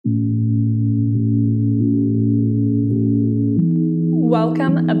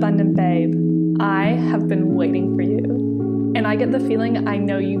Welcome, Abundant Babe. I have been waiting for you, and I get the feeling I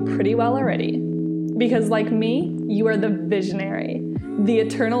know you pretty well already. Because like me, you are the visionary, the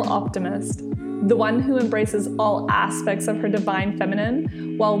eternal optimist, the one who embraces all aspects of her divine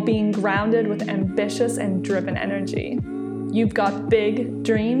feminine while being grounded with ambitious and driven energy. You've got big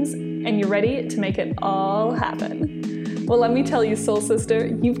dreams, and you're ready to make it all happen. Well, let me tell you, soul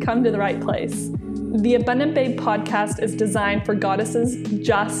sister, you've come to the right place. The Abundant Babe podcast is designed for goddesses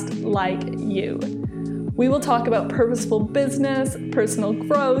just like you. We will talk about purposeful business, personal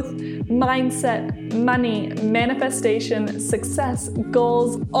growth, mindset, money, manifestation, success,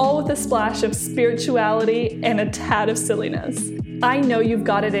 goals, all with a splash of spirituality and a tad of silliness. I know you've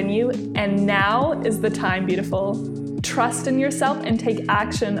got it in you, and now is the time, beautiful. Trust in yourself and take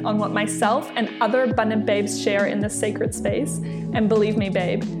action on what myself and other abundant babes share in this sacred space. And believe me,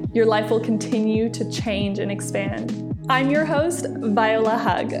 babe, your life will continue to change and expand. I'm your host, Viola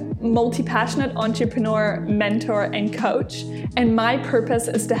Hug, multi-passionate entrepreneur, mentor, and coach. And my purpose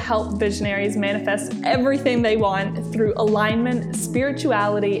is to help visionaries manifest everything they want through alignment,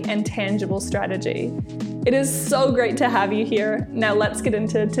 spirituality, and tangible strategy. It is so great to have you here. Now let's get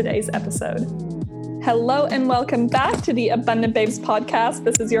into today's episode. Hello and welcome back to the Abundant Babes podcast.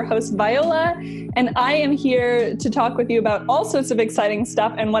 This is your host, Viola, and I am here to talk with you about all sorts of exciting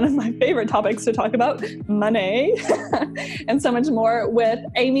stuff and one of my favorite topics to talk about, money, and so much more with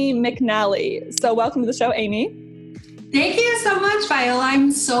Amy McNally. So welcome to the show, Amy. Thank you so much, Viola.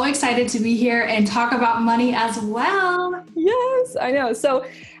 I'm so excited to be here and talk about money as well. Yes, I know. So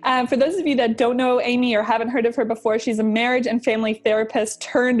for those of you that don't know Amy or haven't heard of her before, she's a marriage and family therapist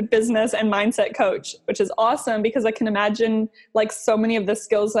turned business and mindset coach, which is awesome because I can imagine like so many of the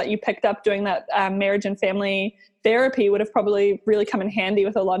skills that you picked up doing that marriage and family therapy would have probably really come in handy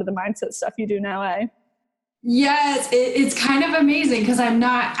with a lot of the mindset stuff you do now, eh? Yes, it's kind of amazing because I'm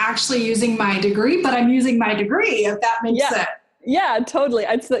not actually using my degree, but I'm using my degree, if that makes sense. Yeah, totally.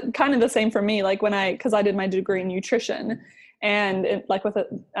 It's kind of the same for me. Like because I did my degree in nutrition and with a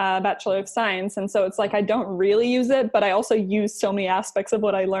Bachelor of Science. And so it's like, I don't really use it, but I also use so many aspects of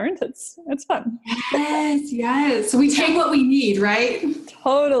what I learned. It's fun. Yes. So we take what we need, right?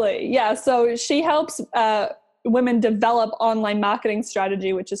 Totally. Yeah. So she helps women develop online marketing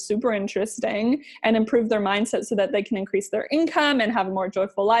strategy, which is super interesting, and improve their mindset so that they can increase their income and have a more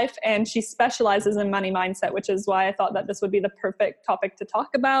joyful life. And she specializes in money mindset, which is why I thought that this would be the perfect topic to talk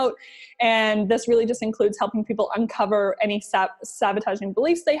about. And this really just includes helping people uncover any sabotaging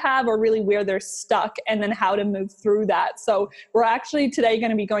beliefs they have or really where they're stuck and then how to move through that. So we're actually today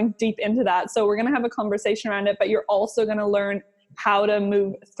going to be going deep into that. So we're going to have a conversation around it, but you're also going to learn how to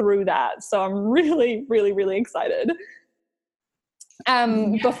move through that. So I'm really, really, really excited.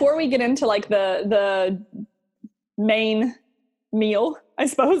 Before we get into like the main meal, I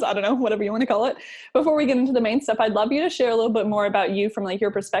suppose, I don't know, whatever you want to call it. Before we get into the main stuff, I'd love you to share a little bit more about you from like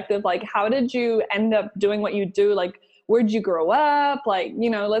your perspective. Like, how did you end up doing what you do? Like, where'd you grow up? Like,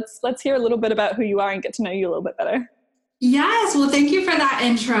 let's hear a little bit about who you are and get to know you a little bit better. Yes. Well, thank you for that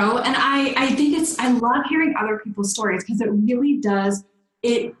intro. And I think I love hearing other people's stories because it really does.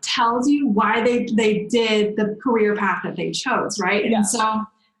 It tells you why they did the career path that they chose. Right. Yeah. And so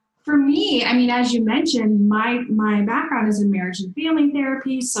for me, I mean, as you mentioned, my background is in marriage and family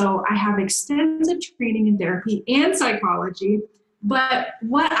therapy. So I have extensive training in therapy and psychology. But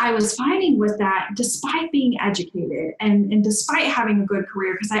what I was finding was that despite being educated and despite having a good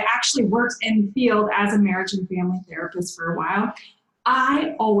career, because I actually worked in the field as a marriage and family therapist for a while,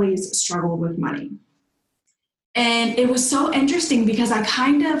 I always struggled with money. And it was so interesting because I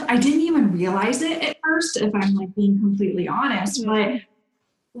didn't even realize it at first, if I'm like being completely honest. But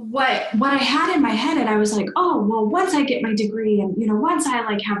what I had in my head, and I was like, oh, well, once I get my degree and, once I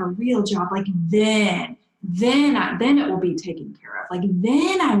like have a real job, like then it will be taken care of. Like,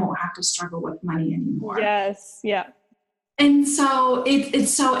 then I won't have to struggle with money anymore. Yes. Yeah. And so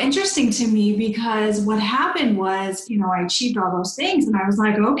it's so interesting to me because what happened was, I achieved all those things and I was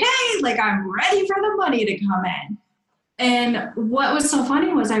like, okay, like I'm ready for the money to come in. And what was so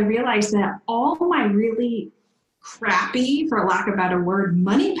funny was I realized that all my really crappy, for lack of a better word,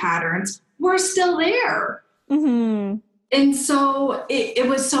 money patterns were still there. Mm-hmm. And so it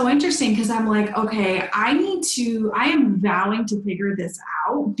was so interesting because I'm like, okay, I am vowing to figure this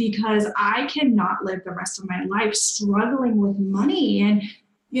out because I cannot live the rest of my life struggling with money. And,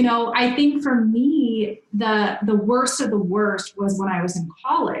 I think for me, the worst of the worst was when I was in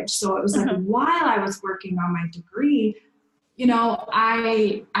college. So it was like while I was working on my degree,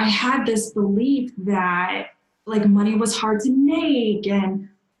 I had this belief that like money was hard to make and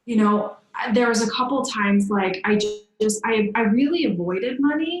there was a couple times like I really avoided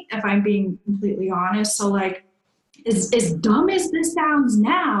money, if I'm being completely honest. So like, as dumb as this sounds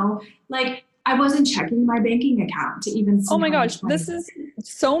now, like I wasn't checking my banking account to even Oh see my how gosh, much money. this is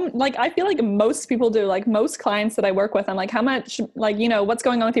so like I feel like most people do. Like most clients that I work with, I'm like, how much, like, what's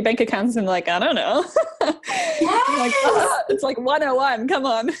going on with your bank accounts? And they're like, I don't know. I'm like, Yes. it's like 101. Come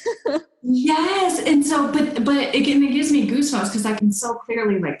on. Yes. And so, but it gives me goosebumps because I can so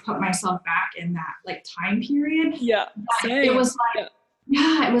clearly like put myself back in that like time period. Yeah, It same. was like,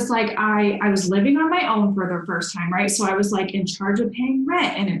 Yeah. yeah, it was like I was living on my own for the first time, right? So I was like in charge of paying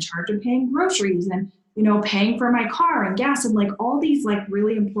rent and in charge of paying groceries and, paying for my car and gas and like all these like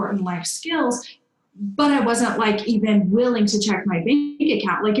really important life skills. But I wasn't like even willing to check my bank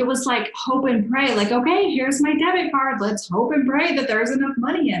account. Like it was like hope and pray, like, okay, here's my debit card. Let's hope and pray that there's enough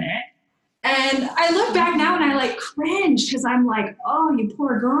money in it. And I look back now and I like cringe because I'm like, oh, you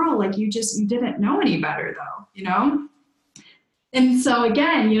poor girl. Like you didn't know any better though. And so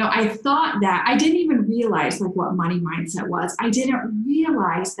again, I thought that I didn't even realize like what money mindset was. I didn't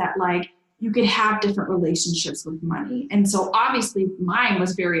realize that like you could have different relationships with money. And so obviously mine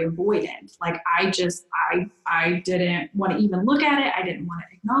was very avoidant. Like I didn't want to even look at it. I didn't want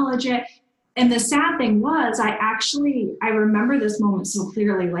to acknowledge it. And the sad thing was I remember this moment so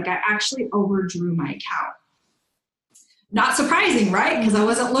clearly. Like I actually overdrew my account. Not surprising, right? Because I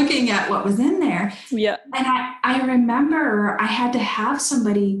wasn't looking at what was in there. Yeah. And I remember I had to have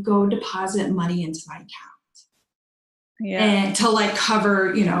somebody go deposit money into my account. Yeah. And to like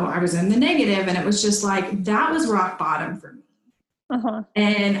cover, I was in the negative, and it was just like, that was rock bottom for me. Uh-huh.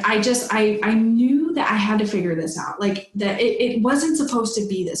 And I knew that I had to figure this out. Like that it wasn't supposed to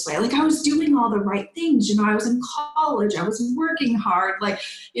be this way. Like I was doing all the right things. I was in college, I was working hard. Like,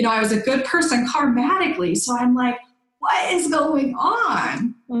 I was a good person karmatically. So I'm like, what is going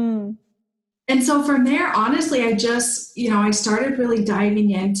on? Mm. And so from there, honestly, I just, I started really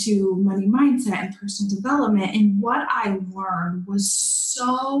diving into money mindset and personal development. And what I learned was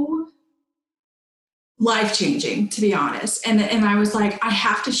so life-changing, to be honest. And I was like, I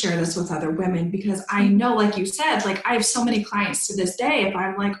have to share this with other women because I know, like you said, like I have so many clients to this day. If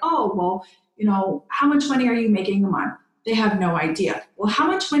I'm like, oh, well, how much money are you making a month? They have no idea. Well, how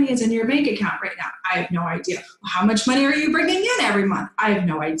much money is in your bank account right now? I have no idea. Well, how much money are you bringing in every month? I have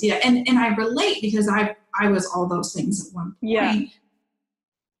no idea. And I relate because I was all those things at one point. Yeah.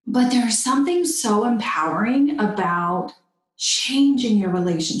 But there's something so empowering about changing your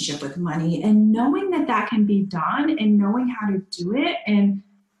relationship with money and knowing that can be done and knowing how to do it and,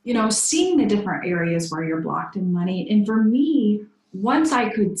 seeing the different areas where you're blocked in money. And for me, once I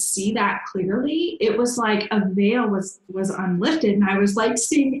could see that clearly, it was like a veil was unlifted and I was like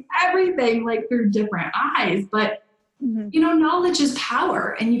seeing everything like through different eyes. But, knowledge is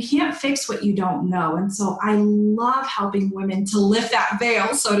power and you can't fix what you don't know. And so I love helping women to lift that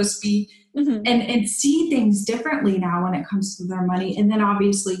veil, so to speak, and see things differently now when it comes to their money. And then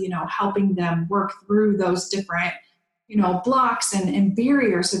obviously, helping them work through those different, blocks and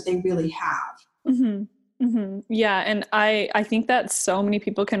barriers that they really have. Mm-hmm. Mm-hmm. Yeah. And I think that so many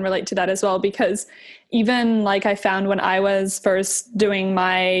people can relate to that as well, because even like I found when I was first doing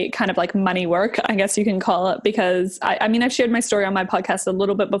my kind of like money work, I guess you can call it, because I mean, I've shared my story on my podcast a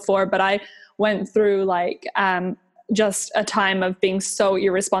little bit before, but I went through like, just a time of being so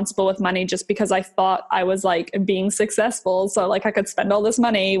irresponsible with money just because I thought I was like being successful. So like I could spend all this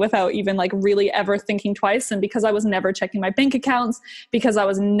money without even like really ever thinking twice. And because I was never checking my bank accounts, because I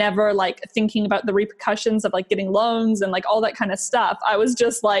was never like thinking about the repercussions of like getting loans and like all that kind of stuff, I was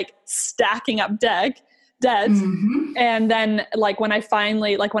just like stacking up debt. Mm-hmm. And then like when it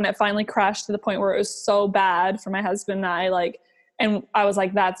finally crashed to the point where it was so bad for my husband and I was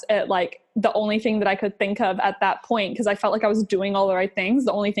like, that's it. Like the only thing that I could think of at that point, because I felt like I was doing all the right things,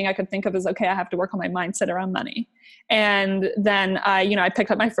 the only thing I could think of is, okay, I have to work on my mindset around money. And then I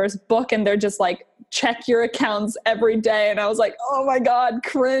picked up my first book and they're just like, check your accounts every day. And I was like, oh my God,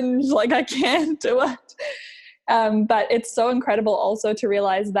 cringe. Like I can't do it. But it's so incredible also to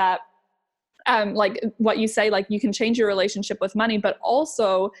realize that like what you say, like you can change your relationship with money, but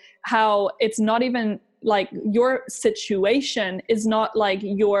also how it's not even like your situation is not like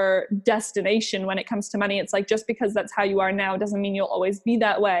your destination when it comes to money. It's like, just because that's how you are now doesn't mean you'll always be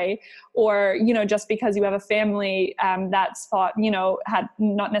that way. Or, just because you have a family that's thought, had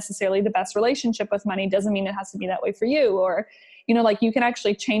not necessarily the best relationship with money doesn't mean it has to be that way for you. Or, like you can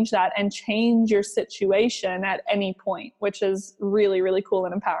actually change that and change your situation at any point, which is really, really cool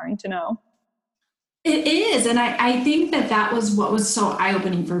and empowering to know. It is. And I think that was what was so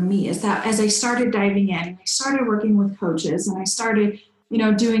eye-opening for me, is that as I started diving in, I started working with coaches and I started,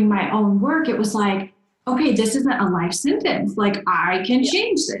 doing my own work, it was like, okay, this isn't a life sentence. Like I can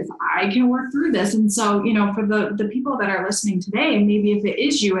change this. I can work through this. And so, for the people that are listening today, and maybe if it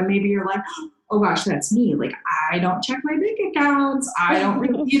is you, and maybe you're like, oh gosh, that's me. Like I don't check my bank accounts. I don't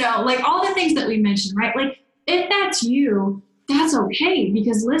really, like all the things that we mentioned, right? Like if that's you, that's okay.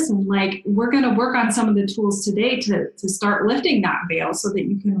 Because listen, like we're going to work on some of the tools today to start lifting that veil so that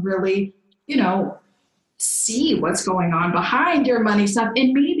you can really, see what's going on behind your money stuff.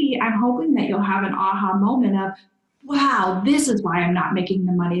 And maybe I'm hoping that you'll have an aha moment of, wow, this is why I'm not making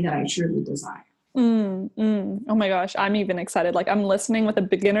the money that I truly desire. Oh my gosh, I'm even excited. Like I'm listening with a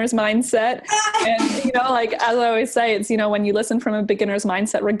beginner's mindset. And, like as I always say, it's, when you listen from a beginner's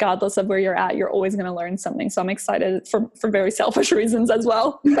mindset, regardless of where you're at, you're always going to learn something. So I'm excited for very selfish reasons as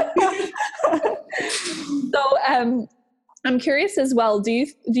well. So, I'm curious as well, do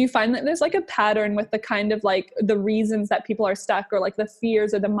you find that there's like a pattern with the kind of like the reasons that people are stuck, or like the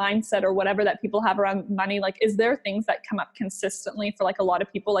fears or the mindset or whatever that people have around money? Like, is there things that come up consistently for like a lot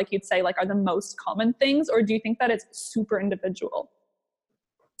of people, like you'd say like are the most common things, or do you think that it's super individual?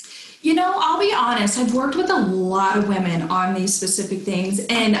 I'll be honest, I've worked with a lot of women on these specific things.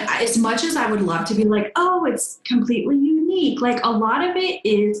 And as much as I would love to be like, oh, it's completely unique, like a lot of it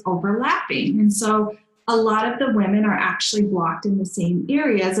is overlapping. And so a lot of the women are actually blocked in the same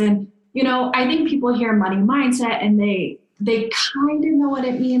areas. And, I think people hear money mindset and they kind of know what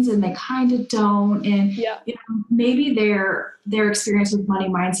it means and they kind of don't. And, maybe their experience with money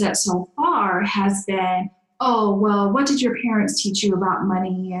mindset so far has been, oh, well, what did your parents teach you about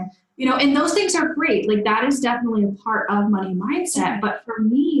money? And, and those things are great. Like that is definitely a part of money mindset. But for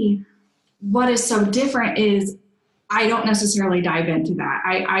me, what is so different is I don't necessarily dive into that.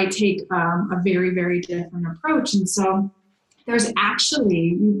 I take a very, very different approach. And so there's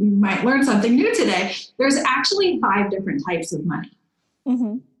actually, you might learn something new today. There's actually 5 different types of money.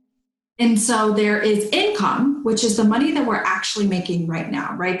 Mm-hmm. And so there is income, which is the money that we're actually making right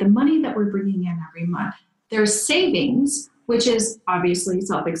now, right? The money that we're bringing in every month. There's savings, which is obviously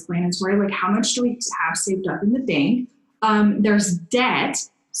self-explanatory. Like how much do we have saved up in the bank? There's debt.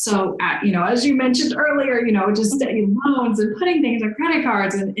 So, as you mentioned earlier, just loans and putting things on credit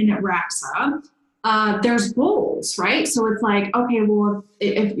cards and it racks up. There's goals, right? So it's like, okay, well,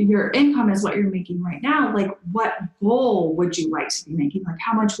 if your income is what you're making right now, like what goal would you like to be making? Like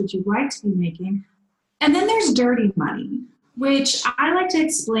how much would you like to be making? And then there's dirty money, which I like to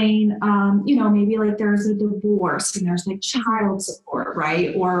explain, maybe like there's a divorce and there's like child support,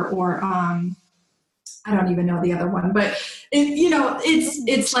 right? Or I don't even know the other one, but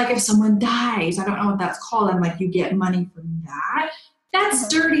it's like if someone dies, I don't know what that's called. And like you get money from that. That's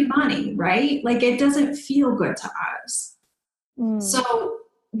dirty money, right? Like it doesn't feel good to us. So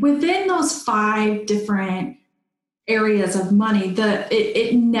within those 5 different areas of money,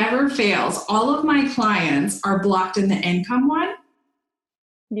 it never fails. All of my clients are blocked in the income one.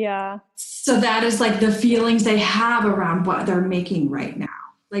 Yeah. So that is like the feelings they have around what they're making right now.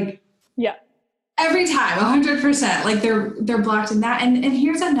 Like, yeah. Every time, 100%, like they're blocked in that. And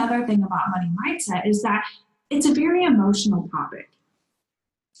here's another thing about money mindset is that it's a very emotional topic.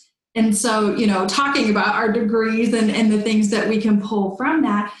 And so, talking about our degrees and the things that we can pull from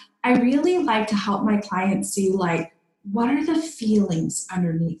that, I really like to help my clients see like, what are the feelings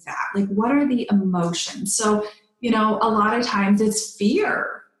underneath that? Like, what are the emotions? So, a lot of times it's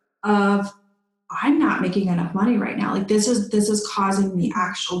fear of, I'm not making enough money right now. Like this is causing me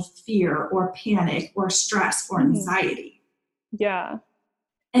actual fear or panic or stress or anxiety. Yeah.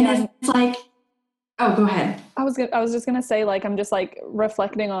 And it's like, oh, go ahead. I was just going to say, like, I'm just like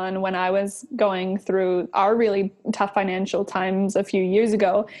reflecting on when I was going through our really tough financial times a few years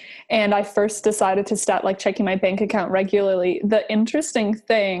ago. And I first decided to start like checking my bank account regularly. The interesting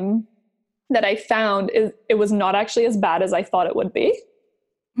thing that I found is it was not actually as bad as I thought it would be.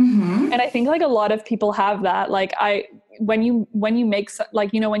 Mm-hmm. And I think like a lot of people have that, like when you make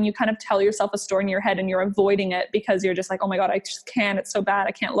like, when you kind of tell yourself a story in your head and you're avoiding it because you're just like, oh my God, I just can't, it's so bad.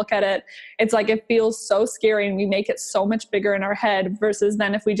 I can't look at it. It's like, it feels so scary and we make it so much bigger in our head versus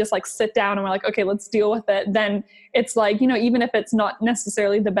then if we just like sit down and we're like, okay, let's deal with it. Then it's like, even if it's not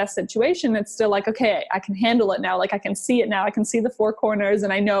necessarily the best situation, it's still like, okay, I can handle it now. Like I can see it now. I can see the 4 corners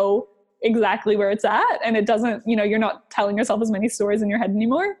and I know exactly where it's at. And it doesn't, you're not telling yourself as many stories in your head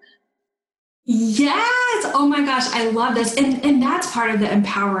anymore. Yes. Oh my gosh. I love this. And that's part of the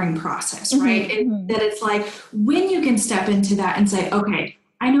empowering process, right? Mm-hmm. That it's like when you can step into that and say, okay,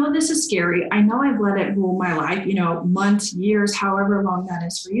 I know this is scary. I know I've let it rule my life, months, years, however long that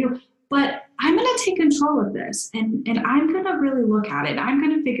is for you, but I'm going to take control of this and I'm going to really look at it. I'm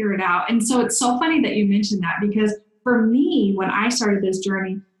going to figure it out. And so it's so funny that you mentioned that because for me, when I started this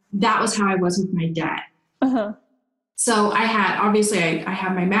journey, that was how I was with my debt. Uh-huh. So I had, obviously I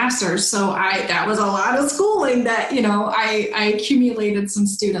have my master's. So that was a lot of schooling that, I accumulated some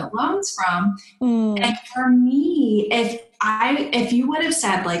student loans from. And for me, if you would have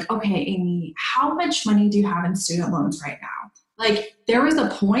said like, okay, Amy, how much money do you have in student loans right now? Like there was a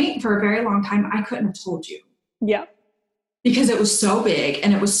point for a very long time I couldn't have told you. Yeah. Because it was so big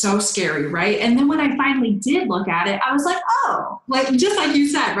and it was so scary, right? And then when I finally did look at it, I was like, oh, like just like you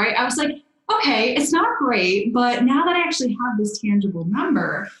said, right? I was like, okay, it's not great, but now that I actually have this tangible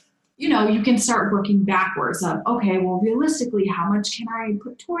number, you can start working backwards of, okay, well, realistically, how much can I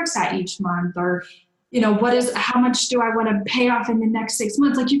put towards that each month? Or, how much do I want to pay off in the next 6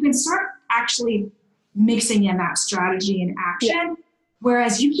 months? Like you can start actually mixing in that strategy and action. Yeah.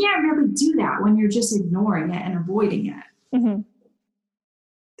 Whereas you can't really do that when you're just ignoring it and avoiding it. Mm-hmm.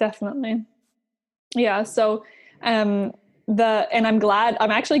 Definitely. Yeah. So, I'm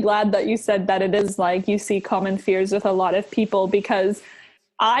actually glad that you said that it is like you see common fears with a lot of people, because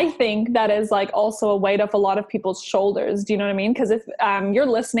I think that is like also a weight off a lot of people's shoulders. Do you know what I mean? Because if you're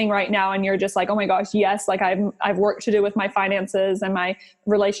listening right now and you're just like, oh my gosh, yes, like I've work to do with my finances and my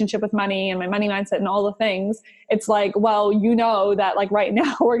relationship with money and my money mindset and all the things. It's like, well, that like right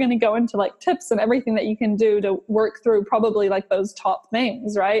now we're going to go into like tips and everything that you can do to work through probably like those top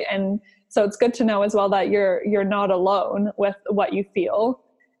things, right? And so it's good to know as well that you're not alone with what you feel,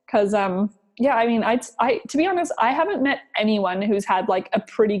 because yeah, I mean, I to be honest, I haven't met anyone who's had like a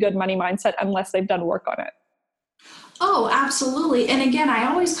pretty good money mindset unless they've done work on it. Oh, absolutely. And again,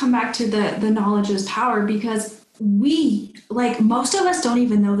 I always come back to the knowledge is power, because most of us don't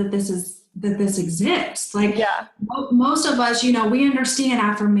even know that this exists. Like most of us, we understand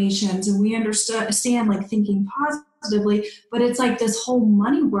affirmations and we understand like thinking positively, but it's like this whole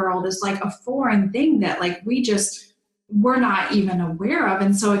money world is like a foreign thing that like we're not even aware of.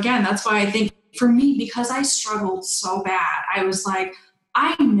 And so again, that's why I think for me, because I struggled so bad, I was like,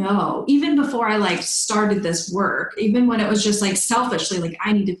 I know, even before I like started this work, even when it was just like selfishly, like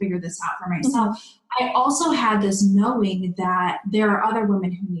I need to figure this out for myself. Mm-hmm. I also had this knowing that there are other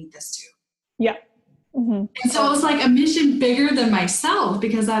women who need this too. Yeah. Mm-hmm. And so it was like a mission bigger than myself,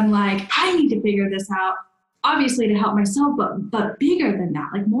 because I'm like, I need to figure this out, obviously to help myself, but bigger than that,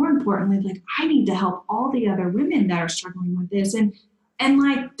 like more importantly, like I need to help all the other women that are struggling with this. And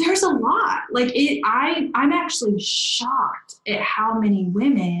like, there's a lot like I'm actually shocked at how many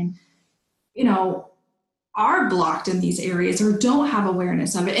women, are blocked in these areas or don't have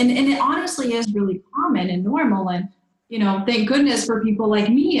awareness of it. And it honestly is really common and normal. And, thank goodness for people like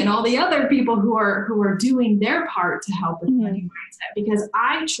me and all the other people who are doing their part to help with money mindset, because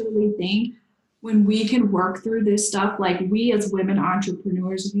I truly think when we can work through this stuff, like we as women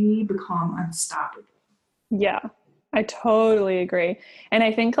entrepreneurs, we become unstoppable. Yeah, I totally agree. And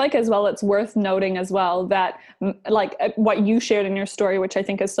I think like as well, it's worth noting as well that like what you shared in your story, which I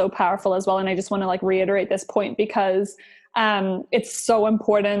think is so powerful as well. And I just want to like reiterate this point, because it's so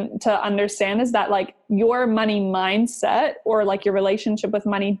important to understand is that like your money mindset or like your relationship with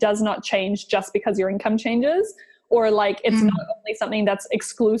money does not change just because your income changes, or like it's not only something that's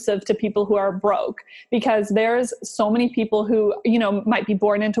exclusive to people who are broke, because there's so many people who, might be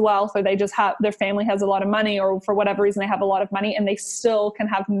born into wealth, or they just have, their family has a lot of money, or for whatever reason they have a lot of money and they still can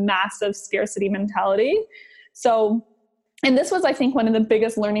have massive scarcity mentality. So, and this was, I think, one of the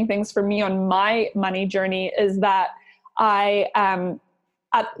biggest learning things for me on my money journey is that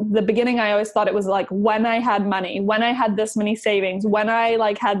at the beginning, I always thought it was like when I had money, when I had this many savings, when I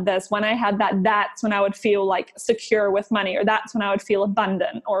like had this, when I had that, that's when I would feel like secure with money, or that's when I would feel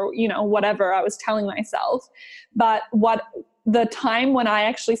abundant, or, whatever I was telling myself. But the time when I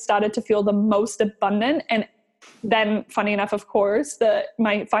actually started to feel the most abundant, and then funny enough, of course,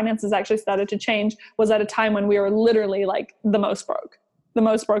 my finances actually started to change, was at a time when we were literally like the most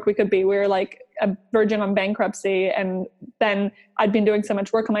broke we could be. We were like verging on bankruptcy. And then I'd been doing so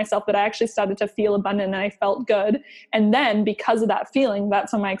much work on myself that I actually started to feel abundant and I felt good. And then because of that feeling,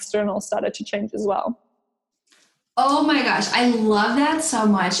 that's when my external started to change as well. Oh my gosh. I love that so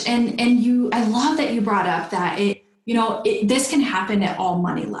much. And I love that you brought up that this can happen at all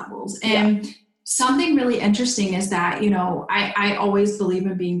money levels. And something really interesting is that, I always believe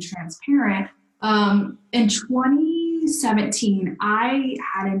in being transparent. In 2017, I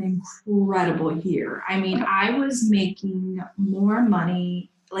had an incredible year. I mean, I was making more money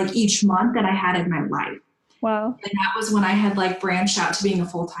like each month than I had in my life. Wow. And that was when I had like branched out to being a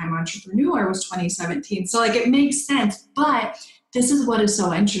full-time entrepreneur, was 2017. So like it makes sense, but this is what is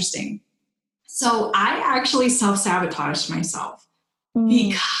so interesting. So I actually self-sabotaged myself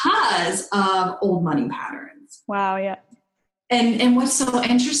because of old money patterns. Wow. Yeah. And what's so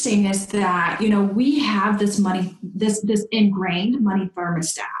interesting is that, we have this money, this ingrained money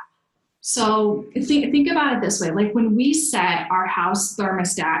thermostat. So think about it this way. Like when we set our house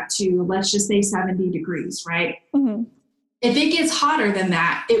thermostat to, let's just say 70 degrees, right? Mm-hmm. If it gets hotter than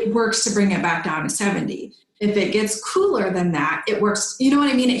that, it works to bring it back down to 70. If it gets cooler than that, it works, you know what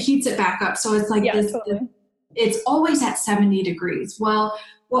I mean? It heats it back up. So it's like Totally. it's always at 70 degrees. Well,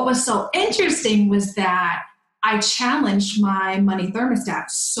 what was so interesting was that I challenged my money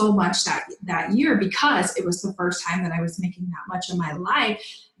thermostat so much that year, because it was the first time that I was making that much in my life,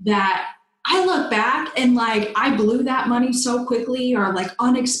 that I look back and like I blew that money so quickly, or like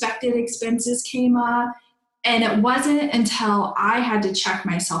unexpected expenses came up. And it wasn't until I had to check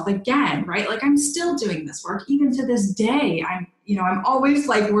myself again, right? Like I'm still doing this work even to this day. I'm always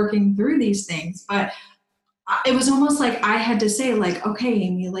like working through these things, but it was almost like I had to say like, okay,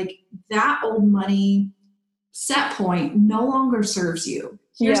 Amy, like that old money set point no longer serves you.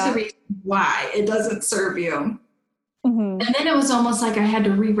 Here's the reason why it doesn't serve you. Mm-hmm. And then it was almost like I had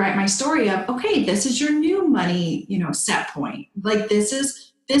to rewrite my story of, okay, this is your new money, set point. Like this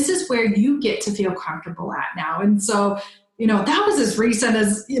is where you get to feel comfortable at now. And so, that was as recent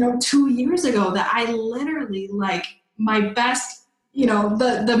as, 2 years ago that I literally like my best,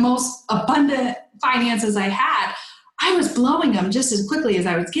 the most abundant finances I had, I was blowing them just as quickly as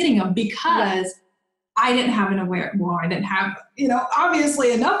I was getting them, because I didn't have I didn't have,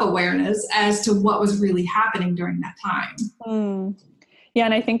 obviously enough awareness as to what was really happening during that time. Mm. Yeah.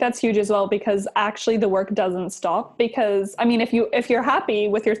 And I think that's huge as well, because actually the work doesn't stop. Because I mean, if you're happy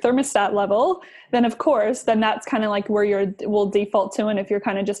with your thermostat level, then of course, then that's kind of like where will default to. And if you're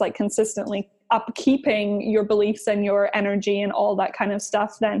kind of just like consistently upkeeping your beliefs and your energy and all that kind of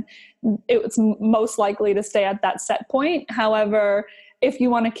stuff, then it's most likely to stay at that set point. However, if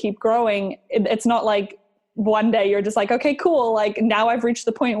you want to keep growing, it's not like one day you're just like, okay, cool. Like now I've reached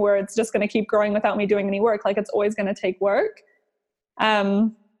the point where it's just going to keep growing without me doing any work. Like it's always going to take work.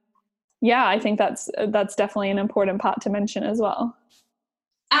 I think that's definitely an important part to mention as well.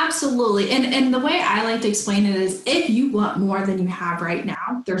 Absolutely. And the way I like to explain it is, if you want more than you have right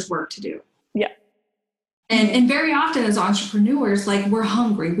now, there's work to do. Yeah. And very often as entrepreneurs, like we're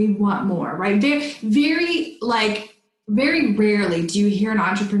hungry, we want more, right? Very rarely do you hear an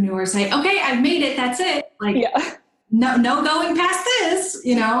entrepreneur say, okay, I've made it. That's it. Like, no going past this,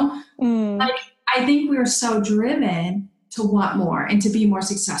 like, I think we're so driven to want more and to be more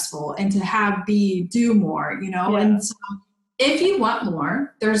successful and to do more, and so if you want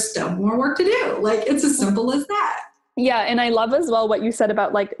more, there's still more work to do. Like it's as simple as that. Yeah. And I love as well what you said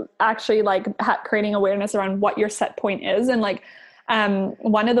about like actually like creating awareness around what your set point is. And like,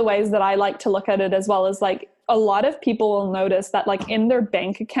 one of the ways that I like to look at it as well is like a lot of people will notice that like in their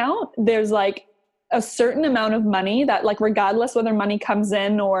bank account, there's like a certain amount of money that like, regardless whether money comes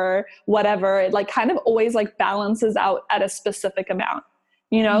in or whatever, it like kind of always like balances out at a specific amount.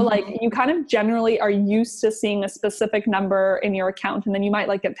 Like you kind of generally are used to seeing a specific number in your account, and then you might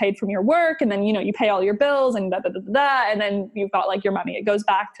like get paid from your work, and then, you pay all your bills and and then you've got like your money. It goes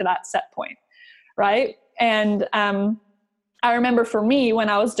back to that set point. Right. And, I remember for me when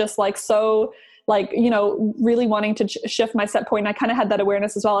I was just like, so like, really wanting to shift my set point, I kind of had that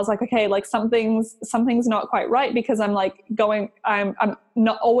awareness as well. I was like, okay, like something's not quite right, because I'm like I'm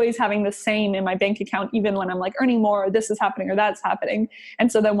not always having the same in my bank account, even when I'm like earning more, or this is happening or that's happening.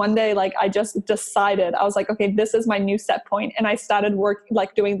 And so then one day, like I just decided, I was like, okay, this is my new set point. And I started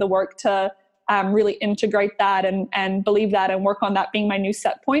doing the work to really integrate that and believe that and work on that being my new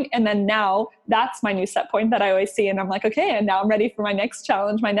set point. And then now that's my new set point that I always see. And I'm like, okay, and now I'm ready for my next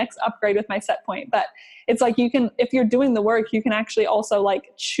challenge, my next upgrade with my set point. But it's like, if you're doing the work, you can actually also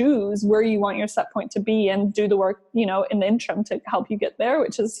like choose where you want your set point to be and do the work, in the interim to help you get there,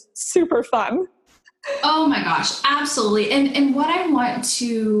 which is super fun. Oh my gosh, absolutely. And what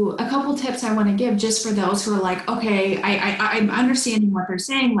a couple tips I want to give just for those who are like, okay, I'm understanding what they're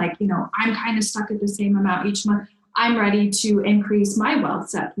saying. Like, I'm kind of stuck at the same amount each month. I'm ready to increase my wealth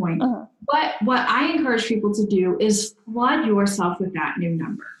set point. Uh-huh. But what I encourage people to do is flood yourself with that new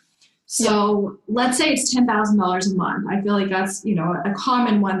number. So let's say it's $10,000 a month. I feel like that's, a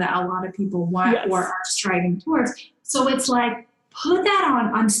common one that a lot of people want or are striving towards. So it's like, put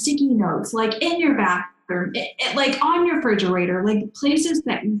that on sticky notes, like in your bathroom, like on your refrigerator, like places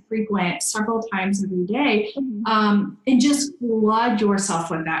that you frequent several times every day, and just flood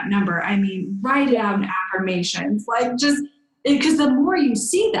yourself with that number. I mean, write down affirmations, like just because the more you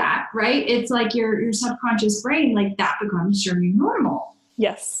see that, right, it's like your subconscious brain, like that becomes your new normal.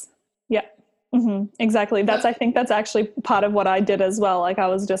 Yes. Yeah. Exactly. I think that's actually part of what I did as well. Like I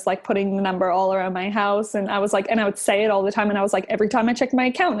was just like putting the number all around my house, and I was like, and I would say it all the time. And I was like, every time I check my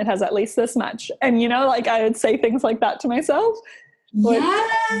account, it has at least this much. And, like I would say things like that to myself. Which,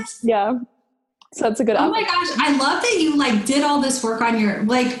 Yes. yeah. So that's a good Oh my gosh, I love that you like did all this work on your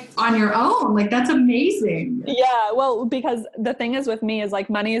own. Like that's amazing. Yeah, well, because the thing is with me is like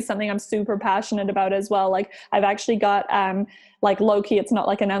money is something I'm super passionate about as well. Like I've actually got like low key, it's not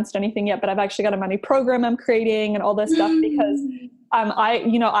like announced anything yet, but I've actually got a money program I'm creating and all this stuff because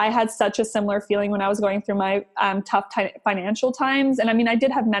I had such a similar feeling when I was going through my tough financial times. And I mean, I did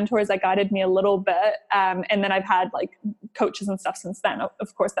have mentors that guided me a little bit. And then I've had like coaches and stuff since then,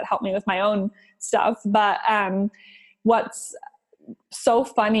 of course, that helped me with my own stuff. But what's so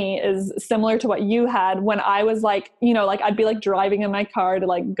funny is similar to what you had when I was like, like I'd be like driving in my car to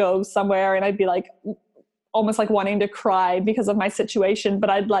like go somewhere and I'd be like almost like wanting to cry because of my situation, but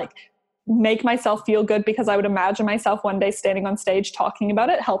I'd like make myself feel good because I would imagine myself one day standing on stage talking about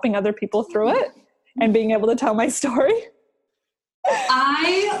it, helping other people through it and being able to tell my story.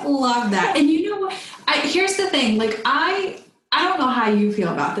 I love that. And you know what? Here's the thing. Like I don't know how you feel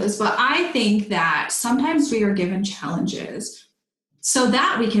about this, but I think that sometimes we are given challenges so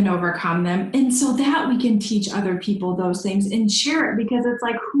that we can overcome them and so that we can teach other people those things and share it, because it's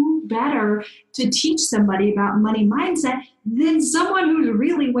like, who better to teach somebody about money mindset than someone who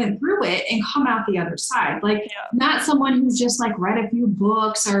really went through it and come out the other side. Like not someone who's just like read a few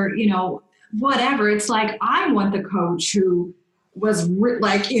books or, whatever. It's like, I want the coach who was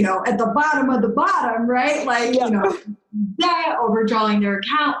like, at the bottom of the bottom, right? Like, that overdrawing their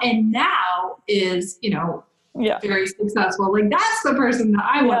account and now is, very successful. Like that's the person that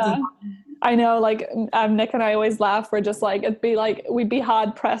I want to. I know, like Nick and I always laugh. We're just like, we'd be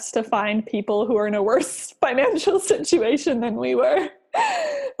hard pressed to find people who are in a worse financial situation than we were.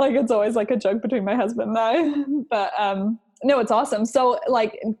 Like it's always like a joke between my husband and I. But no, it's awesome. So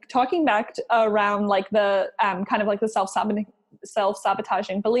like talking back around like the kind of like the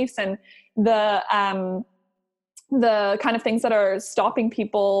self-sabotaging beliefs and the kind of things that are stopping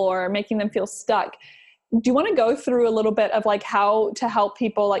people or making them feel stuck. Do you want to go through a little bit of like how to help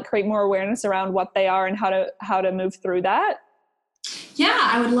people like create more awareness around what they are and how to move through that? Yeah,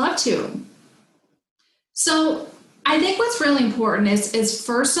 I would love to. So I think what's really important is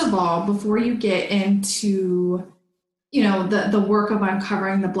first of all, before you get into, the work of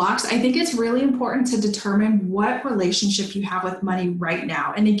uncovering the blocks, I think it's really important to determine what relationship you have with money right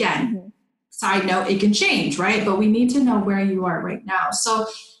now. And again, side note, it can change, right? But we need to know where you are right now. So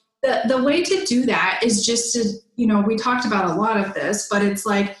the way to do that is just to, we talked about a lot of this, but it's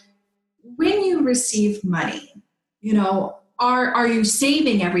like when you receive money, are you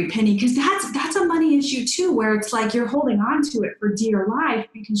saving every penny? Because that's a money issue too, where it's like you're holding on to it for dear life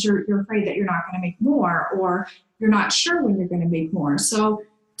because you're afraid that you're not going to make more, or you're not sure when you're going to make more. So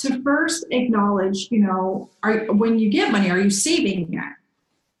to first acknowledge, when you get money, are you saving it?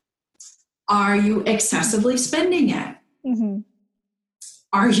 Are you excessively spending it? Mm-hmm.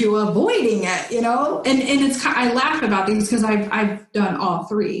 Are you avoiding it? And it's, I laugh about these because I've done all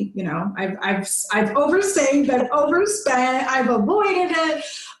three. I've oversaved, I've overspent, I've avoided it.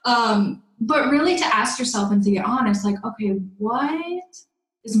 But really to ask yourself and to get honest, like, okay, what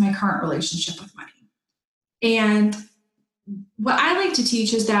is my current relationship with money? And what I like to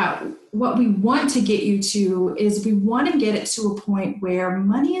teach is that what we want to get you to is we want to get it to a point where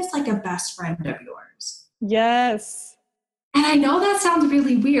money is like a best friend of yours. Yes. And I know that sounds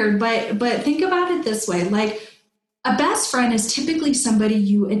really weird, but think about it this way. Like a best friend is typically somebody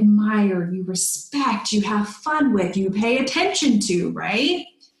you admire, you respect, you have fun with, you pay attention to, right?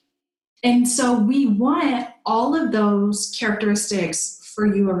 And so we want all of those characteristics for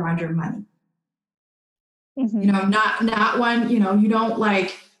you around your money. Mm-hmm. Not one, you don't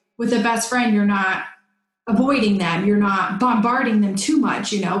like with a best friend, you're not avoiding them. You're not bombarding them too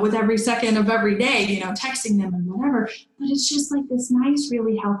much, with every second of every day, texting them and whatever. But it's just like this nice,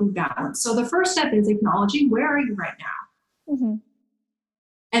 really healthy balance. So the first step is acknowledging where are you right now? Mm-hmm.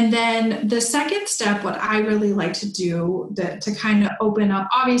 And then the second step, what I really like to do to kind of open up,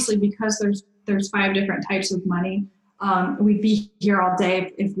 obviously, because there's 5 different types of money. We'd be here all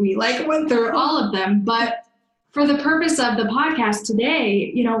day if we went through all of them. But for the purpose of the podcast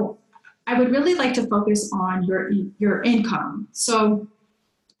today, I would really like to focus on your income. So,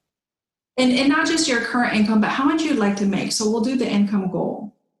 and not just your current income, but how much you'd like to make. So we'll do the income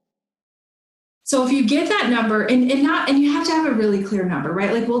goal. So if you get that number and you have to have a really clear number,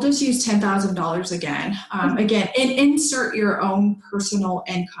 right? Like we'll just use $10,000 again. Again, and insert your own personal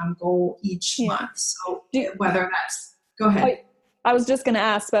income goal each month. So whether that's, go ahead. I was just going to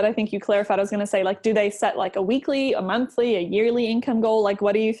ask, but I think you clarified. I was going to say, like, do they set like a weekly, a monthly, a yearly income goal? Like,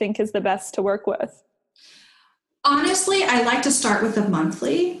 what do you think is the best to work with? Honestly, I like to start with the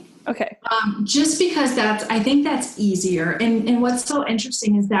monthly. Okay. Just because I think that's easier. And what's so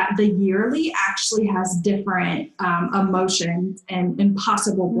interesting is that the yearly actually has different emotions and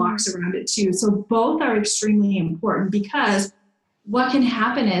possible blocks around it too. So both are extremely important, because what can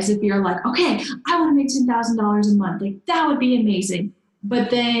happen is if you're like, okay, I want to make $10,000 a month, like that would be amazing. But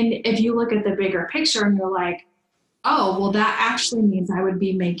then if you look at the bigger picture and you're like, oh, well, that actually means I would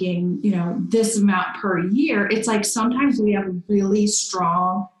be making, this amount per year. It's like sometimes we have really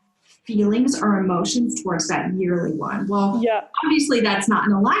strong feelings or emotions towards that yearly one. Well, yeah, obviously that's not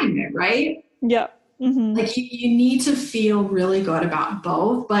in alignment, right? Yeah. Mm-hmm. Like you need to feel really good about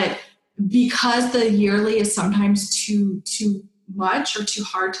both, but because the yearly is sometimes too much or too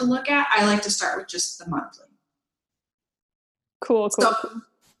hard to look at, I like to start with just the monthly. Cool.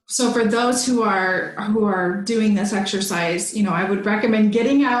 So for those who are doing this exercise, I would recommend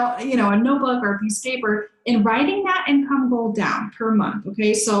getting out, a notebook or a piece of paper and writing that income goal down per month.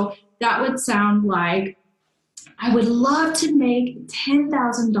 Okay. So that would sound like, I would love to make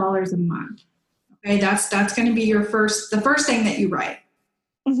 $10,000 a month. Okay. That's going to be the first thing that you write.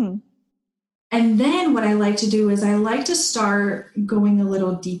 Mm-hmm. And then what I like to do is I like to start going a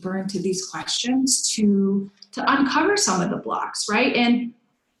little deeper into these questions to uncover some of the blocks, right? And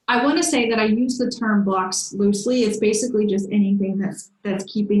I want to say that I use the term blocks loosely. It's basically just anything that's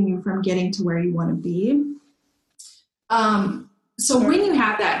keeping you from getting to where you want to be. So when you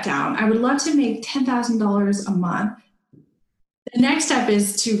have that down, I would love to make $10,000 a month. The next step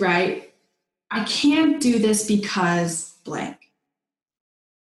is to write, I can't do this because blank.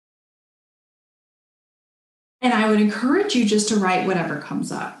 And I would encourage you just to write whatever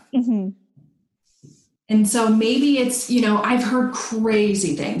comes up. Mm-hmm. And so maybe it's, I've heard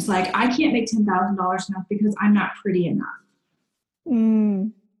crazy things like, I can't make $10,000 enough because I'm not pretty enough.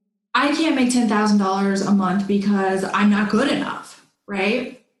 I can't make $10,000 a month because I'm not good enough,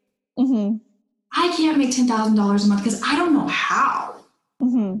 right? Mm-hmm. I can't make $10,000 a month because I don't know how.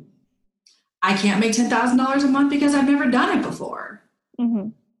 Mm-hmm. I can't make $10,000 a month because I've never done it before. Mm-hmm.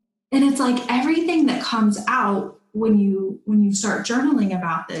 And it's like everything that comes out when you start journaling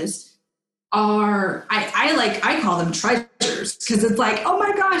about this I call them treasures, because it's like, oh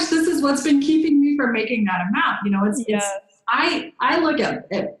my gosh, this is what's been keeping me from making that amount. I look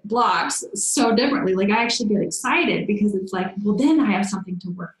at blocks so differently. Like I actually get excited because it's like, well, then I have something to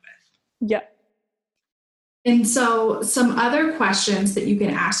work with. Yeah. And so some other questions that you can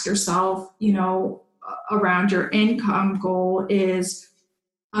ask yourself, around your income goal is,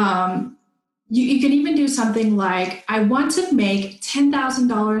 you can even do something like, I want to make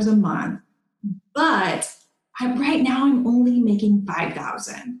 $10,000 a month, but right now I'm only making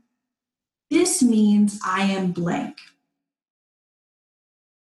 $5,000. This means I am blank.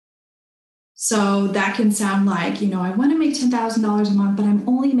 So that can sound like, I want to make $10,000 a month, but I'm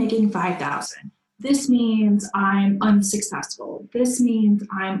only making $5,000. This means I'm unsuccessful. This means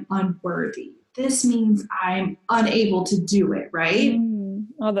I'm unworthy. This means I'm unable to do it, right?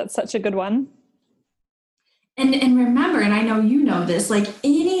 Oh, that's such a good one. And remember, and I know you know this, like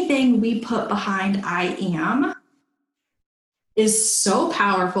anything we put behind I am is so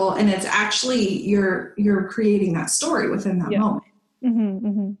powerful, and it's actually you're creating that story within that moment. Mm-hmm,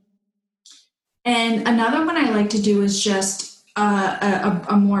 mm-hmm. And another one I like to do is just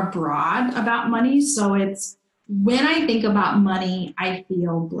a more broad about money. So it's, when I think about money, I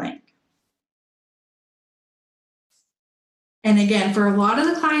feel blank. And again, for a lot of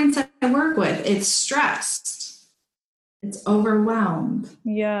the clients that I work with, it's stressed. It's overwhelmed.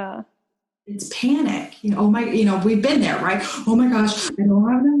 Yeah. It's panic. We've been there, right? Oh my gosh, I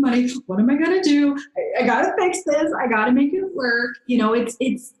don't have enough money. What am I going to do? I got to fix this. I got to make it work.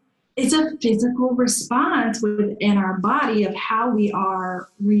 It's a physical response within our body of how we are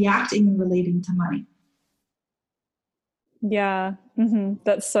reacting and relating to money. Yeah. Mm-hmm.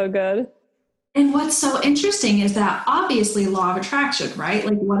 That's so good. And what's so interesting is that obviously law of attraction, right?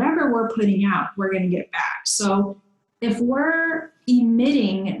 Like whatever we're putting out, we're going to get back. So if we're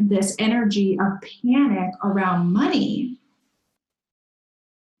emitting this energy of panic around money,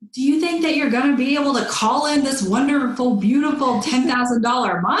 do you think that you're going to be able to call in this wonderful, beautiful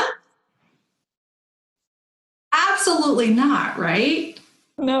 $10,000 a month? Absolutely not, right?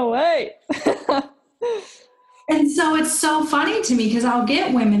 No way. And so it's so funny to me because I'll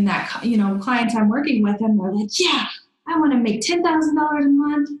get women that, clients I'm working with, and they're like, yeah, I want to make $10,000 a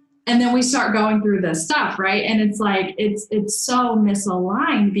month. And then we start going through this stuff, right? And it's like it's so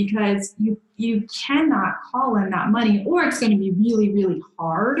misaligned because you cannot call in that money, or it's going to be really, really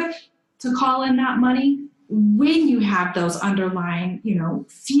hard to call in that money when you have those underlying,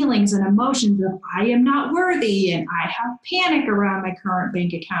 feelings and emotions of I am not worthy and I have panic around my current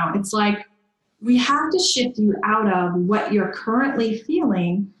bank account. It's like we have to shift you out of what you're currently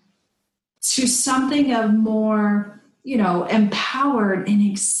feeling to something of more, empowered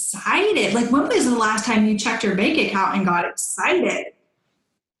and excited. Like, when was the last time you checked your bank account and got excited?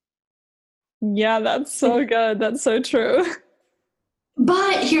 Yeah, that's so good. That's so true.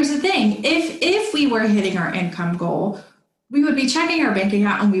 But here's the thing. If we were hitting our income goal, we would be checking our bank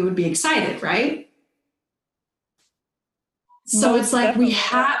account and we would be excited, right? So Most it's like definitely.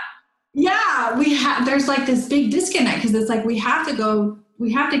 there's like this big disconnect because it's like we have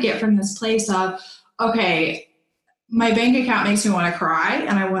to get from this place of, okay, my bank account makes me want to cry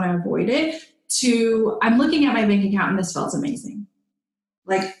and I want to avoid it, to I'm looking at my bank account and this feels amazing.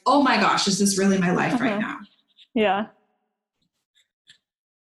 Like, oh my gosh, is this really my life right now? Yeah.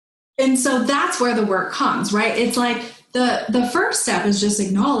 And so that's where the work comes, right? It's like the first step is just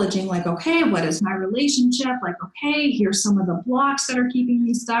acknowledging, like, okay, what is my relationship? Like, okay, here's some of the blocks that are keeping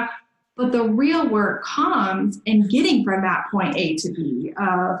me stuck. But the real work comes in getting from that point A to B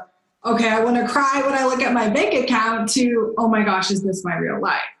of, okay, I want to cry when I look at my bank account, to, oh my gosh, is this my real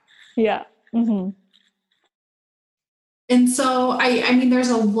life? Yeah. Mm-hmm. And so, I mean, there's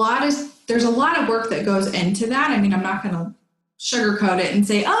a lot of work that goes into that. I mean, I'm not going to sugarcoat it and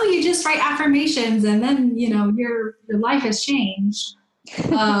say, oh, you just write affirmations and then, your life has changed.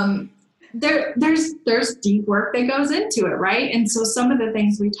 There's deep work that goes into it, right? And so some of the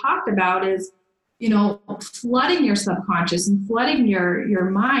things we talked about is, flooding your subconscious and flooding your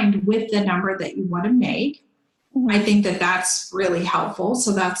mind with the number that you want to make. Mm-hmm. I think that that's really helpful.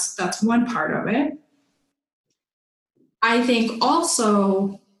 So that's one part of it. I think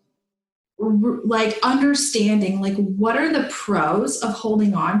also, like, understanding, like, what are the pros of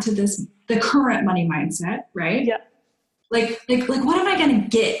holding on to the current money mindset, right? Yeah. Like what am I going to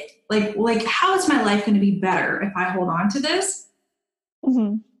get? Like how is my life going to be better if I hold on to this?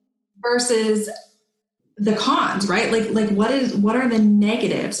 Mm-hmm. Versus the cons, right? Like what are the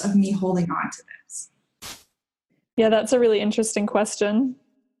negatives of me holding on to this? Yeah, that's a really interesting question.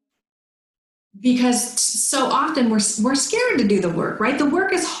 Because so often we're scared to do the work, right? The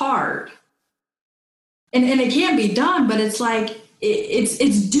work is hard. And it can be done, but it's like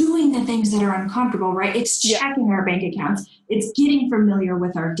it's doing the things that are uncomfortable, right? It's checking our bank accounts. It's getting familiar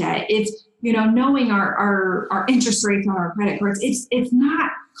with our debt. It's, knowing our interest rates on our credit cards. It's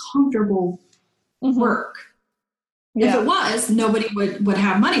not comfortable work. Yeah. If it was, nobody would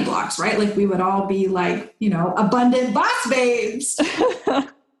have money blocks, right? Like, we would all be like, abundant boss babes.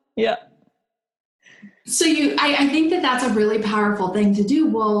 Yeah. So I think that that's a really powerful thing to do.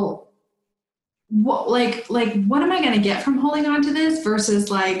 Well, what am I going to get from holding on to this versus,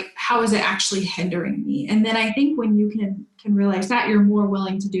 like, how is it actually hindering me? And then I think when you can realize that, you're more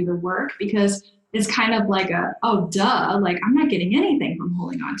willing to do the work, because it's kind of like like, I'm not getting anything from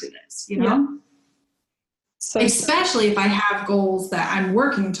holding on to this, Yeah. So especially if I have goals that I'm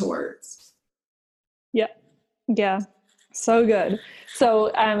working towards. Yeah. Yeah. So good.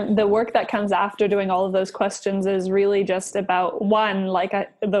 So the work that comes after doing all of those questions is really just about, one, like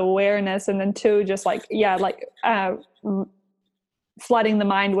the awareness, and then two, just flooding the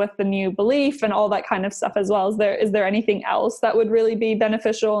mind with the new belief and all that kind of stuff as well. Is there anything else that would really be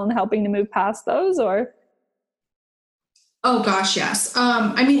beneficial in helping to move past those, or? Oh gosh, yes.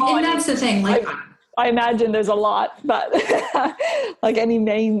 That's the thing. Like, I imagine there's a lot, but like, any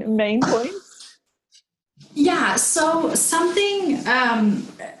main points? Yeah. So something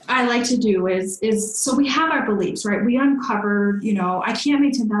I like to do is so we have our beliefs, right? We uncovered, I can't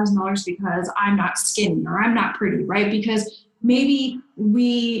make $10,000 because I'm not skinny or I'm not pretty, right? Because maybe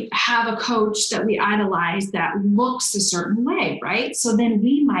we have a coach that we idolize that looks a certain way, right? So then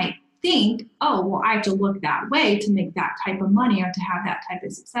we might think, oh, well, I have to look that way to make that type of money or to have that type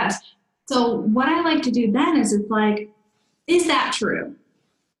of success. So what I like to do then is, it's like, is that true?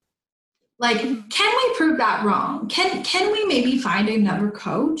 Like, can we prove that wrong? Can we maybe find another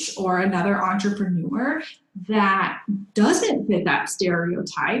coach or another entrepreneur that doesn't fit that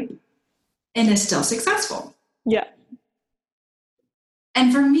stereotype and is still successful? Yeah.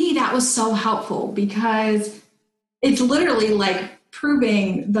 And for me, that was so helpful, because it's literally like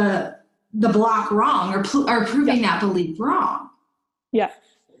proving the block wrong, or proving that belief wrong. Yeah.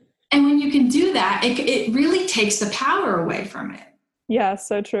 And when you can do that, it really takes the power away from it. Yeah,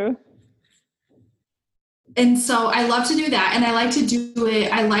 so true. And so I love to do that. And I like to do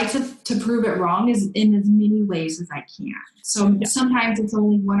it. I like to prove it wrong in as many ways as I can. So Yeah. sometimes it's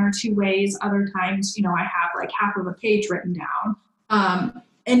only one or two ways. Other times, I have like half of a page written down.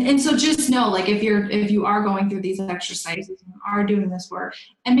 And so just know, like, if you are going through these exercises and are doing this work,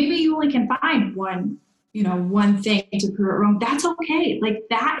 and maybe you only can find one thing to prove it wrong, that's okay. Like,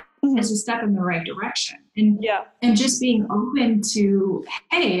 that is a step in the right direction. And just being open to,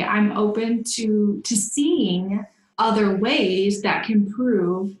 hey, I'm open to seeing other ways that can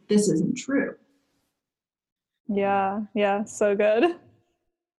prove this isn't true. Yeah, so good.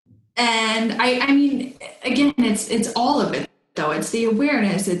 And I mean, again, it's all of it though. It's the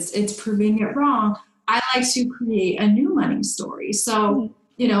awareness. It's proving it wrong. I like to create a new money story. So,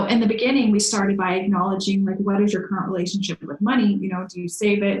 in the beginning, we started by acknowledging, like, what is your current relationship with money? Do you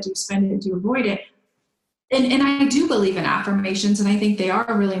save it? Do you spend it? Do you avoid it? And I do believe in affirmations, and I think they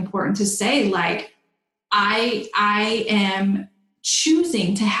are really important to say, like, I am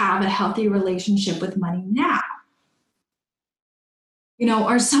choosing to have a healthy relationship with money now.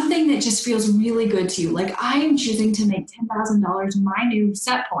 Or something that just feels really good to you. Like, I am choosing to make $10,000 my new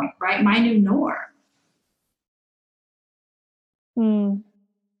set point, right? My new norm.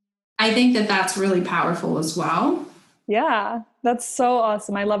 I think that that's really powerful as well. Yeah, that's so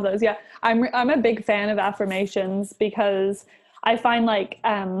awesome. I love those. Yeah, I'm a big fan of affirmations because I find like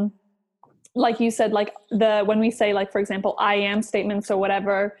you said, like when we say, like, for example, I am statements or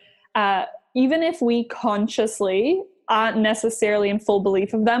whatever, even if we consciously aren't necessarily in full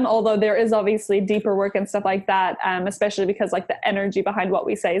belief of them, although there is obviously deeper work and stuff like that, especially because, like, the energy behind what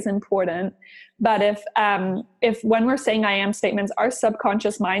we say is important. But if when we're saying I am statements, our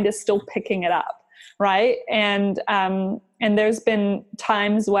subconscious mind is still picking it up, right? And there's been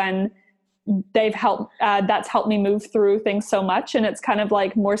times when that's helped me move through things so much. And it's kind of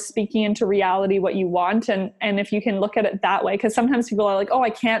like more speaking into reality what you want. And if you can look at it that way, because sometimes people are like, oh, I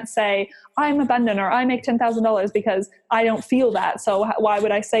can't say I'm abundant or I make $10,000 because I don't feel that. So why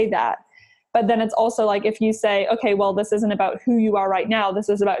would I say that? But then it's also like, if you say, okay, well, this isn't about who you are right now. This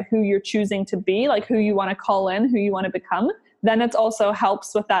is about who you're choosing to be, like who you want to call in, who you want to become. Then it also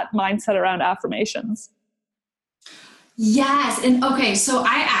helps with that mindset around affirmations. Yes. And okay, so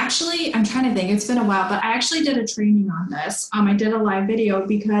I'm trying to think, it's been a while, but I actually did a training on this. I did a live video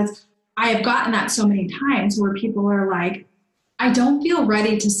because I have gotten that so many times where people are like, I don't feel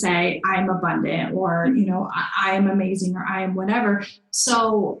ready to say I'm abundant, or, I am amazing, or I am whatever.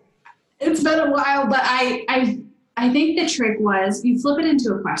 So it's been a while, but I think the trick was you flip it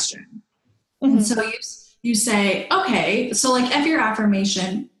into a question. Mm-hmm. And so you say, okay, so like, if your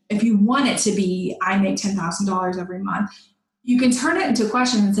affirmation, if you want it to be, I make $10,000 every month, you can turn it into a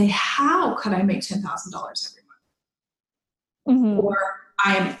question and say, how could I make $10,000 every month? Mm-hmm. Or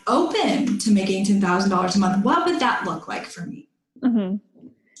I am open to making $10,000 a month. What would that look like for me? Mm-hmm.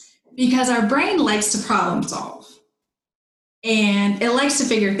 Because our brain likes to problem solve and it likes to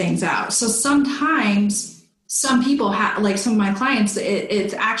figure things out. So sometimes some people like some of my clients,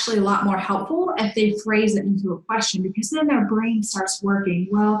 it's actually a lot more helpful if they phrase it into a question, because then their brain starts working.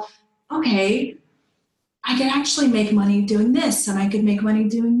 Well, okay, I could actually make money doing this, and I could make money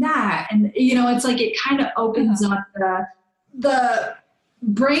doing that. And, it's like, it kind of opens up the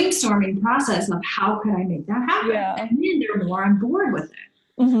brainstorming process of how could I make that happen? Yeah. And then they're more on board with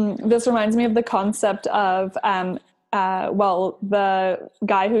it. Mm-hmm. This reminds me of the concept of, the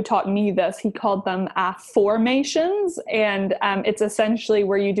guy who taught me this, he called them formations. And it's essentially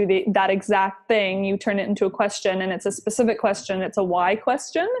where you do that exact thing. You turn it into a question, and it's a specific question. It's a why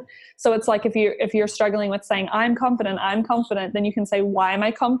question. So it's like, if you're struggling with saying, I'm confident, then you can say, why am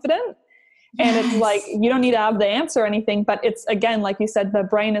I confident? And yes. It's like, you don't need to have the answer or anything, but it's, again, like you said, the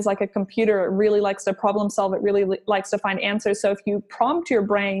brain is like a computer. It really likes to problem solve. It really likes to find answers. So if you prompt your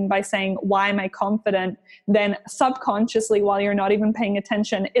brain by saying, why am I confident? Then subconsciously, while you're not even paying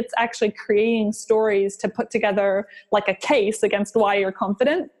attention, it's actually creating stories to put together like a case against why you're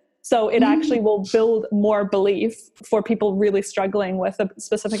confident. So it actually will build more belief for people really struggling with a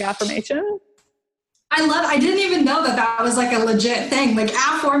specific affirmation. I didn't even know that was like a legit thing, like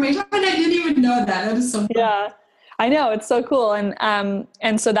affirmation. I didn't even know that. That is so fun. Yeah, I know. It's so cool.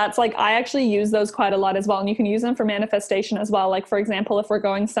 And so that's like, I actually use those quite a lot as well. And you can use them for manifestation as well. Like, for example, if we're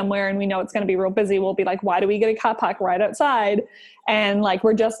going somewhere and we know it's going to be real busy, we'll be like, why do we get a car park right outside? And like,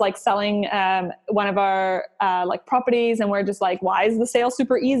 we're just like selling one of our like properties, and we're just like, why is the sale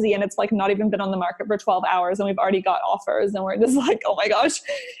super easy? And it's like not even been on the market for 12 hours and we've already got offers, and we're just like, oh my gosh.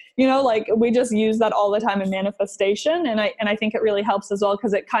 like we just use that all the time in manifestation. And I think it really helps as well,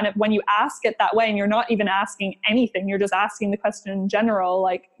 because it kind of, when you ask it that way and you're not even asking anything, you're just asking the question in general,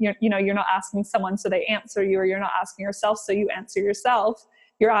 like, you're not asking someone so they answer you, or you're not asking yourself so you answer yourself.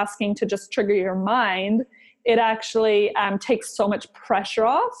 You're asking to just trigger your mind. It actually takes so much pressure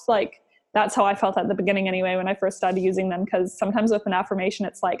off. Like, that's how I felt at the beginning anyway, when I first started using them. Because sometimes with an affirmation,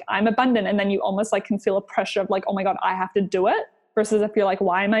 it's like, I'm abundant. And then you almost like can feel a pressure of like, oh my God, I have to do it. Versus if you're like,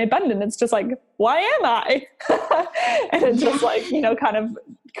 why am I abundant? It's just like, why am I? And it just like, kind of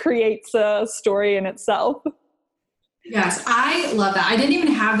creates a story in itself. Yes, I love that. I didn't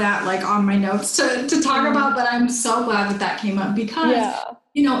even have that like on my notes to talk about, but I'm so glad that came up, because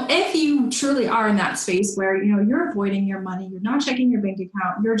if you truly are in that space where, you're avoiding your money, you're not checking your bank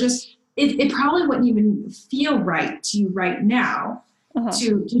account, you're just, it probably wouldn't even feel right to you right now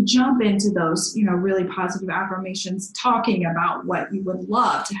to jump into those, really positive affirmations, talking about what you would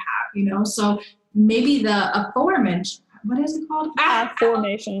love to have, so maybe the affirmation, what is it called?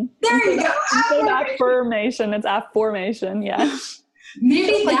 Affirmation. There you go. Instead of affirmation, it's affirmation. Yeah.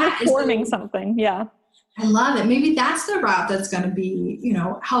 Maybe like that is forming something. Yeah. I love it. Maybe that's the route that's going to be,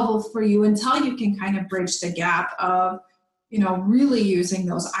 helpful for you until you can kind of bridge the gap of, really using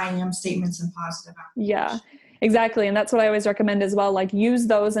those I am statements and positive affirmations. Yeah, exactly. And that's what I always recommend as well. Like, use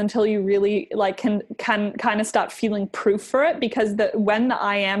those until you really like can kind of start feeling proof for it, because when the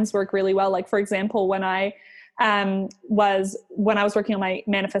I ams work really well, like for example, when I was working on my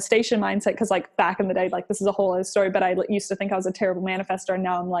manifestation mindset, because like back in the day, like this is a whole other story, but I used to think I was a terrible manifestor, and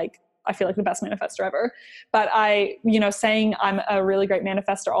now I'm like, I feel like the best manifestor ever. But I, saying I'm a really great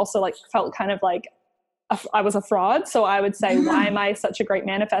manifestor also like felt kind of like I was a fraud. So I would say, why am I such a great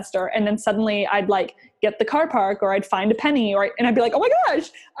manifestor? And then suddenly I'd like get the car park, or I'd find a penny, and I'd be like, oh my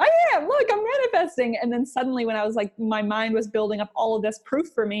gosh, I am, look, I'm manifesting. And then suddenly when I was like, my mind was building up all of this proof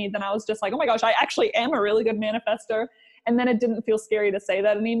for me, then I was just like, oh my gosh, I actually am a really good manifestor. And then it didn't feel scary to say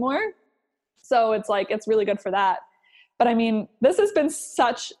that anymore. So it's like, it's really good for that. But I mean, this has been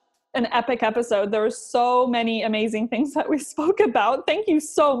such an epic episode. There were so many amazing things that we spoke about. Thank you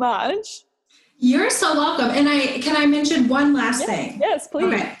so much. You're so welcome. And can I mention one last thing? Yes,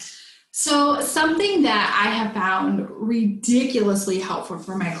 please. Okay. So something that I have found ridiculously helpful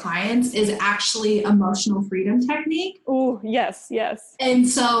for my clients is actually emotional freedom technique. Oh, yes. And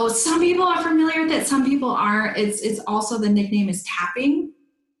so some people are familiar with it. Some people aren't. It's also, the nickname is tapping.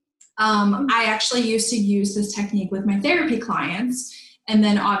 I actually used to use this technique with my therapy clients, and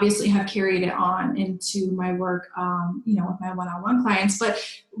then obviously have carried it on into my work, with my one-on-one clients. But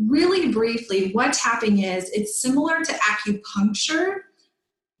really briefly, what tapping is, it's similar to acupuncture,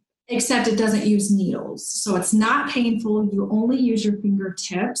 except it doesn't use needles. So it's not painful. You only use your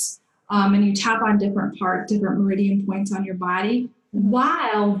fingertips, and you tap on different meridian points on your body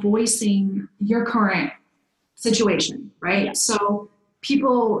while voicing your current situation, right? Yeah. So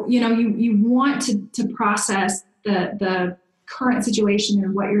people, you want to process the current situation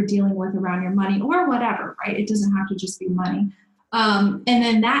and what you're dealing with around your money or whatever, right? It doesn't have to just be money. And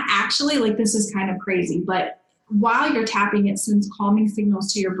then that actually, like, this is kind of crazy, but while you're tapping, it sends calming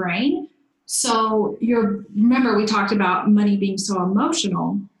signals to your brain. So remember we talked about money being so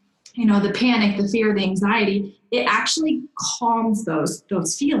emotional, the panic, the fear, the anxiety, it actually calms those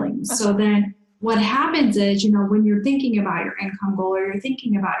feelings. So then what happens is, when you're thinking about your income goal or you're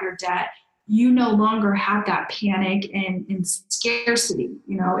thinking about your debt, you no longer have that panic and scarcity.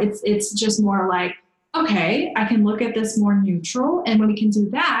 It's just more like, okay, I can look at this more neutral. And when we can do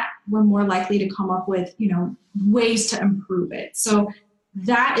that, we're more likely to come up with, ways to improve it. So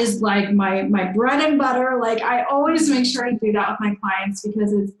that is like my bread and butter. Like, I always make sure to do that with my clients,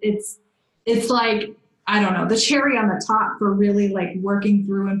 because it's like, I don't know, the cherry on the top for really like working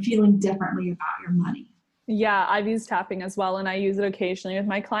through and feeling differently about your money. Yeah, I've used tapping as well, and I use it occasionally with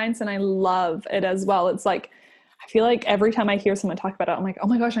my clients, and I love it as well. It's like, I feel like every time I hear someone talk about it, I'm like, oh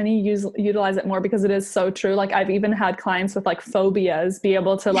my gosh, I need to utilize it more, because it is so true. Like, I've even had clients with like phobias be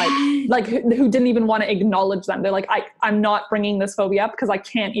able to like who didn't even want to acknowledge them. They're like, I'm not bringing this phobia up because I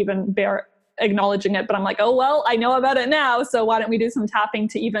can't even bear acknowledging it. But I'm like, oh, well, I know about it now. So why don't we do some tapping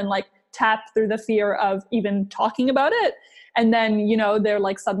to even like tap through the fear of even talking about it? And then, they're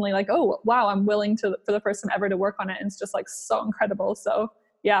like suddenly like, oh, wow, I'm willing to, for the first time ever, to work on it. And it's just like so incredible. So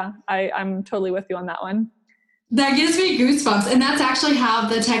yeah, I'm totally with you on that one. That gives me goosebumps. And that's actually how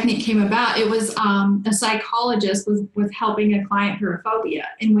the technique came about. It was a psychologist was helping a client through a phobia.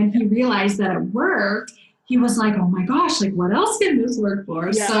 And when he realized that it worked, he was like, oh my gosh, like what else can this work for?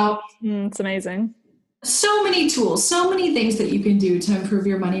 Yeah. So it's amazing. So many tools, so many things that you can do to improve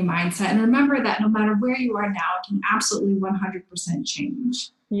your money mindset. And remember that no matter where you are now, it can absolutely 100%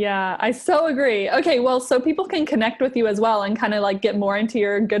 change. Yeah, I so agree. Okay, well, so people can connect with you as well and kind of like get more into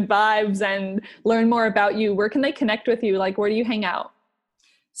your good vibes and learn more about you. Where can they connect with you? Like, where do you hang out?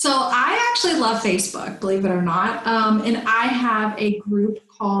 So I actually love Facebook, believe it or not. And I have a group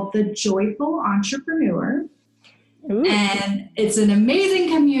called the Joyful Entrepreneur. Ooh. And it's an amazing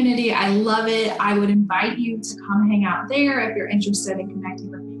community. I love it. I would invite you to come hang out there if you're interested in connecting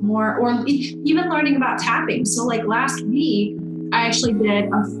with me more or even learning about tapping. So like last week, I actually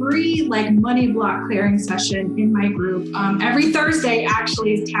did a free like money block clearing session in my group. Every Thursday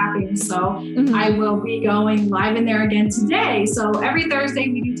actually is tapping. So I will be going live in there again today. So every Thursday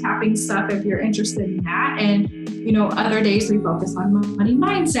we do tapping stuff if you're interested in that. And other days we focus on money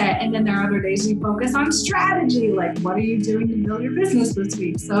mindset. And then there are other days we focus on strategy. Like, what are you doing to build your business this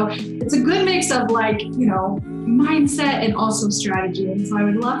week? So it's a good mix of like, mindset and also strategy. And so I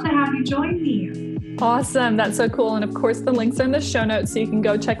would love to have you join me. Awesome. That's so cool. And of course, the links are in the show notes, so you can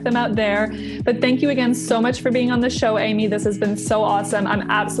go check them out there. But thank you again so much for being on the show, Amy. This has been so awesome. I'm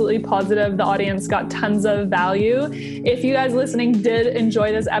absolutely positive the audience got tons of value. If you guys listening did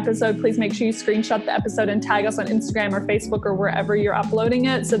enjoy this episode, please make sure you screenshot the episode and tag us on Instagram or Facebook or wherever you're uploading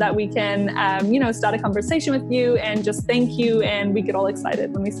it so that we can, start a conversation with you and just thank you. And we get all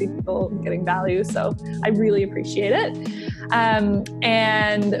excited when we see people getting value. So I really appreciate it.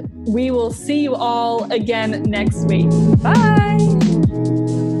 And we will see you all again next week. Bye.